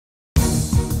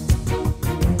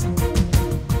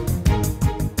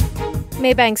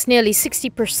Maybank's nearly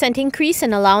 60% increase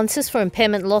in allowances for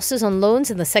impairment losses on loans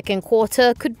in the second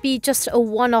quarter could be just a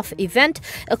one-off event,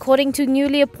 according to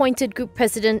newly appointed Group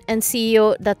President and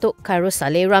CEO Datuk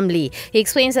Khairussaleh Ramli. He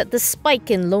explains that the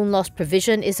spike in loan loss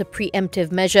provision is a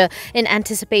preemptive measure in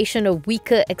anticipation of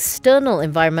weaker external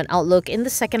environment outlook in the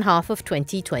second half of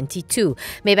 2022.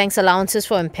 Maybank's allowances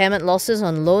for impairment losses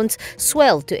on loans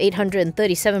swelled to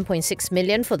 837.6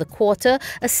 million for the quarter,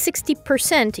 a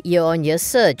 60% year-on-year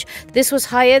surge. This was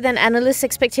higher than analysts'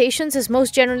 expectations, as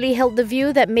most generally held the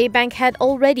view that Maybank had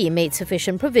already made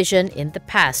sufficient provision in the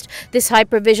past. This high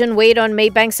provision weighed on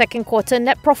Maybank's second quarter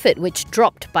net profit, which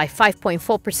dropped by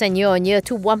 5.4% year-on-year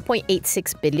to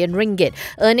 1.86 billion ringgit.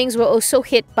 Earnings were also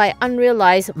hit by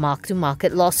unrealised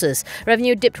mark-to-market losses.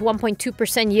 Revenue dipped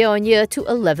 1.2% year-on-year to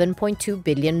 11.2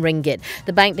 billion ringgit.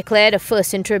 The bank declared a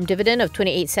first interim dividend of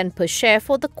 28 cents per share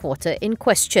for the quarter in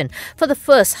question. For the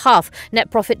first half, net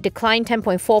profit declined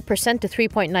 10.4% to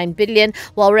 3.9 billion,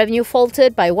 while revenue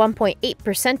faltered by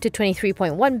 1.8% to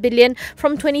 23.1 billion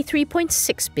from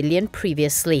 23.6 billion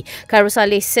previously.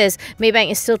 Khairussaleh says Maybank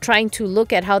is still trying to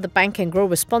look at how the bank can grow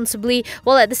responsibly,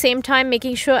 while at the same time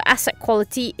making sure asset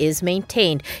quality is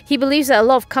maintained. He believes that a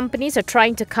lot of companies are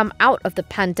trying to come out of the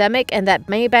pandemic and that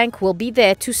Maybank will be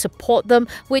there to support them,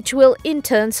 which will in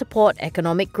turn support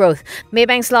economic growth.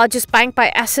 Maybank's largest bank by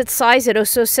asset size, it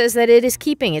also says that it is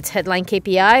keeping its headline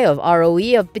KPI of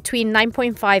ROE of between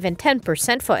 9.5% and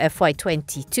 10% for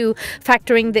FY22,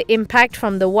 factoring the impact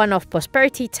from the one-off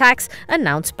prosperity tax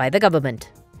announced by the government.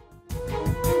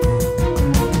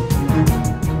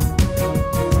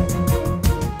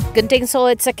 Genting saw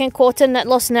its second quarter net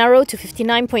loss narrow to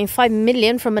 59.5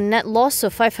 million from a net loss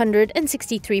of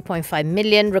 563.5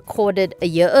 million recorded a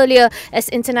year earlier as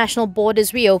international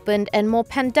borders reopened and more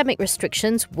pandemic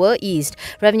restrictions were eased.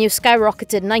 Revenue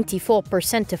skyrocketed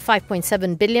 94% to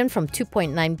 5.7 billion from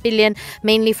 2.9 billion,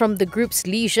 mainly from the group's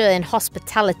leisure and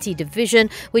hospitality division,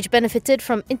 which benefited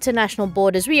from international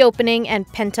borders reopening and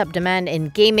pent-up demand in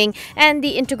gaming and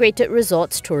the integrated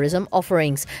resorts tourism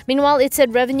offerings. Meanwhile, it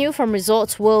said revenue from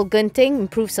resorts World Genting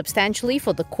improved substantially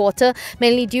for the quarter,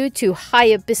 mainly due to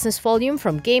higher business volume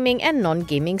from gaming and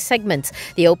non-gaming segments.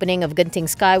 The opening of Genting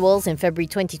Skyworlds in February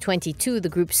 2022, the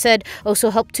group said,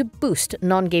 also helped to boost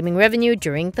non-gaming revenue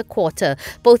during the quarter.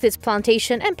 Both its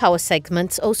plantation and power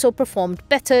segments also performed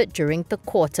better during the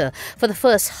quarter. For the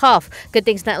first half,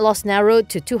 Genting's net loss narrowed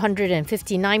to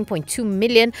 259.2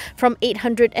 million from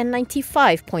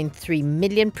 895.3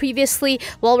 million previously,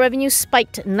 while revenue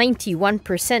spiked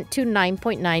 91% to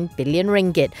 9.9 billion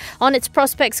ringgit. On its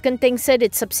prospects, Genting said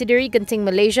its subsidiary Genting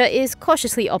Malaysia is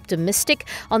cautiously optimistic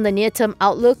on the near-term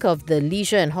outlook of the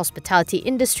leisure and hospitality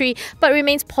industry, but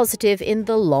remains positive in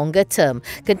the longer term.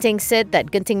 Genting said that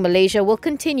Genting Malaysia will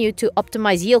continue to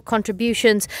optimize yield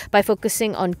contributions by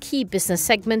focusing on key business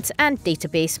segments and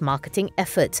database marketing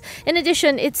efforts. In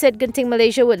addition, it said Genting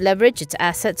Malaysia would leverage its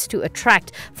assets to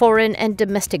attract foreign and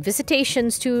domestic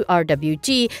visitations to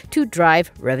RWG to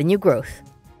drive revenue growth.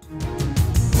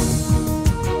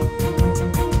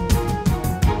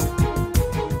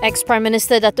 Ex-Prime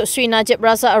Minister Datuk Seri Najib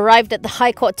Razak arrived at the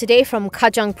High Court today from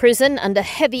Kajang Prison under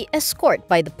heavy escort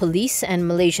by the police and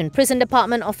Malaysian Prison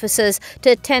Department officers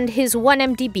to attend his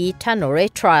 1MDB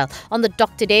Tanore trial. On the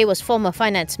dock today was former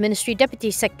Finance Ministry Deputy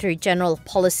Secretary General of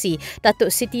Policy Datuk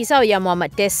Siti Zawiyah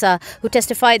Muhammad Desa, who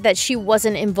testified that she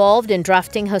wasn't involved in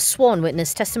drafting her sworn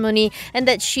witness testimony and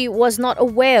that she was not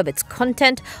aware of its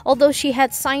content, although she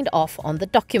had signed off on the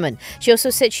document. She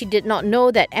also said she did not know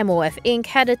that MOF Inc.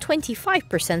 had a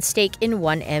 25% stake in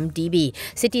 1MDB.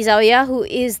 Siti Zawiyah, who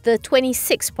is the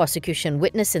 26th prosecution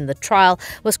witness in the trial,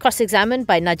 was cross-examined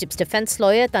by Najib's defence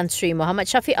lawyer Tan Sri Muhammad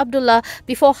Shafiq Abdullah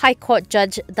before High Court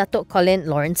Judge Datuk Colin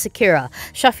Lawrence Sekira.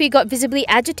 Shafiq got visibly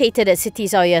agitated at Siti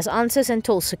Zawiyah's answers and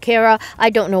told Sekira, "I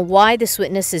don't know why this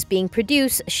witness is being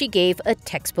produced." She gave a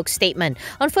textbook statement.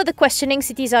 On further questioning,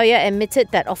 Siti Zawiyah admitted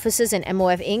that officers in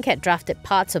MOF Inc. had drafted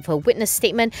parts of her witness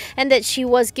statement and that she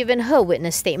was given her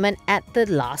witness statement at the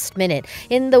last minute.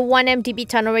 In the 1MDB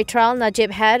Tanore trial,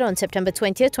 Najib had on September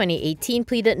 20, 2018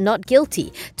 pleaded not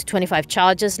guilty to 25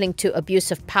 charges linked to abuse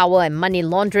of power and money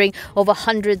laundering over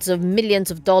hundreds of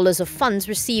millions of dollars of funds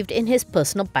received in his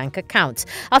personal bank accounts.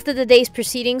 After the day's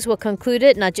proceedings were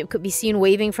concluded, Najib could be seen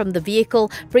waving from the vehicle,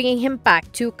 bringing him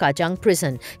back to Kajang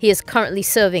Prison. He is currently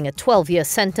serving a 12-year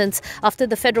sentence after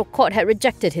the federal court had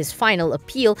rejected his final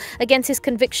appeal against his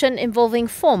conviction involving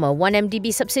former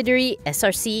 1MDB subsidiary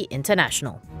SRC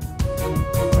International.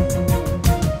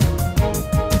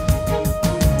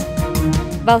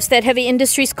 Baustet Heavy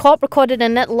Industries Corp recorded a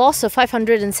net loss of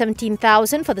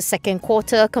 517,000 for the second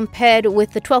quarter compared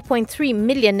with the 12.3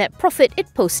 million net profit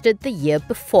it posted the year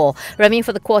before. Revenue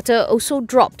for the quarter also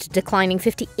dropped, declining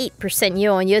 58%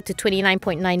 year-on-year to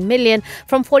 29.9 million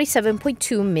from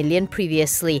 47.2 million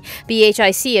previously.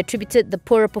 BHIC attributed the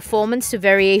poorer performance to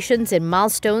variations in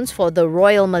milestones for the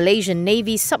Royal Malaysian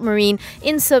Navy submarine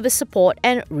in-service support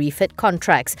and refit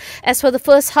contracts. As for the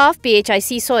first half,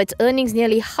 BHIC saw its earnings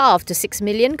nearly halved to 6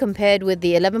 million compared with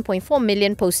the 11.4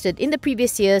 million posted in the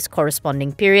previous year's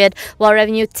corresponding period, while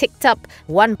revenue ticked up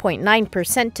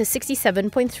 1.9% to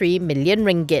 67.3 million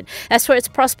ringgit. As for its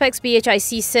prospects,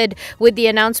 BHIC said with the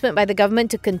announcement by the government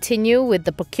to continue with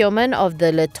the procurement of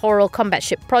the Littoral Combat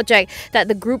Ship project that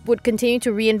the group would continue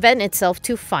to reinvent itself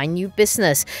to find new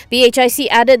business. BHIC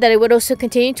added that it would also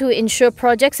continue to ensure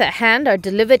projects at hand are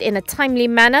delivered in a timely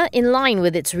manner in line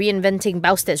with its reinventing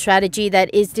Baustet strategy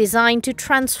that is designed to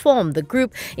transform the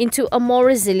group into a more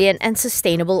resilient and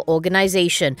sustainable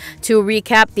organisation. To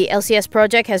recap, the LCS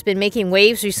project has been making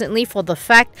waves recently for the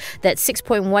fact that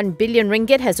 6.1 billion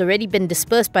ringgit has already been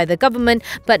disbursed by the government,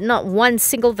 but not one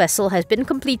single vessel has been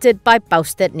completed by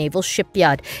Baustet Naval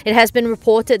Shipyard. It has been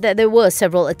reported that there were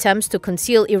several attempts to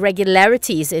conceal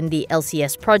irregularities in the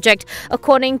LCS project,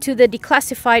 according to the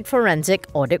declassified forensic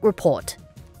audit report.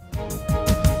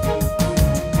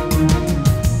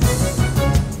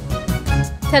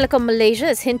 Telekom Malaysia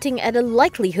is hinting at a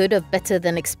likelihood of better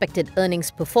than expected earnings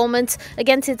performance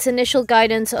against its initial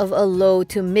guidance of a low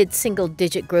to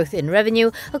mid-single-digit growth in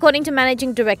revenue, according to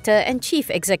Managing Director and Chief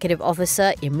Executive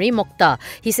Officer Imri Mokhtar.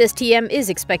 He says TM is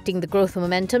expecting the growth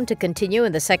momentum to continue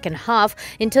in the second half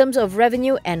in terms of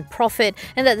revenue and profit,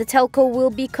 and that the telco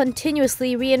will be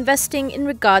continuously reinvesting in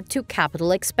regard to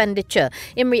capital expenditure.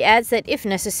 Imri adds that if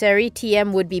necessary,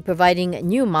 TM would be providing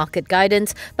new market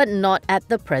guidance, but not at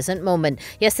the present moment.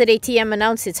 Yesterday, TM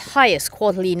announced its highest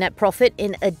quarterly net profit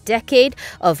in a decade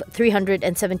of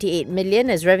 378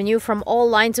 million as revenue from all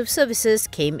lines of services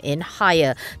came in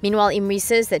higher. Meanwhile, Imri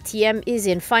says that TM is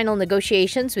in final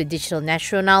negotiations with Digital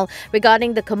Nasional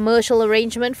regarding the commercial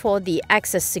arrangement for the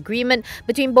access agreement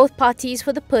between both parties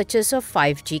for the purchase of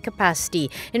 5G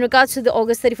capacity. In regards to the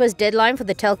August 31st deadline for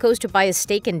the telcos to buy a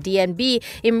stake in DNB,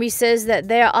 Imri says that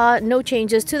there are no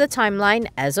changes to the timeline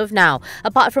as of now.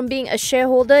 Apart from being a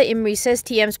shareholder, Imri says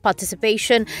TM's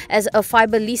participation as a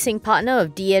fibre leasing partner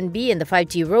of DNB in the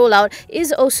 5G rollout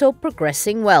is also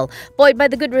progressing well. Buoyed by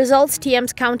the good results,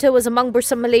 TM's counter was among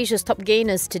Bursa Malaysia's top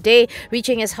gainers today,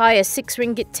 reaching as high as 6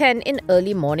 ringgit 10 in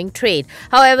early morning trade.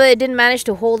 However, it didn't manage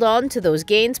to hold on to those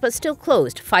gains but still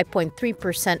closed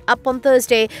 5.3% up on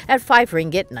Thursday at 5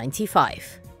 ringgit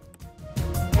 95.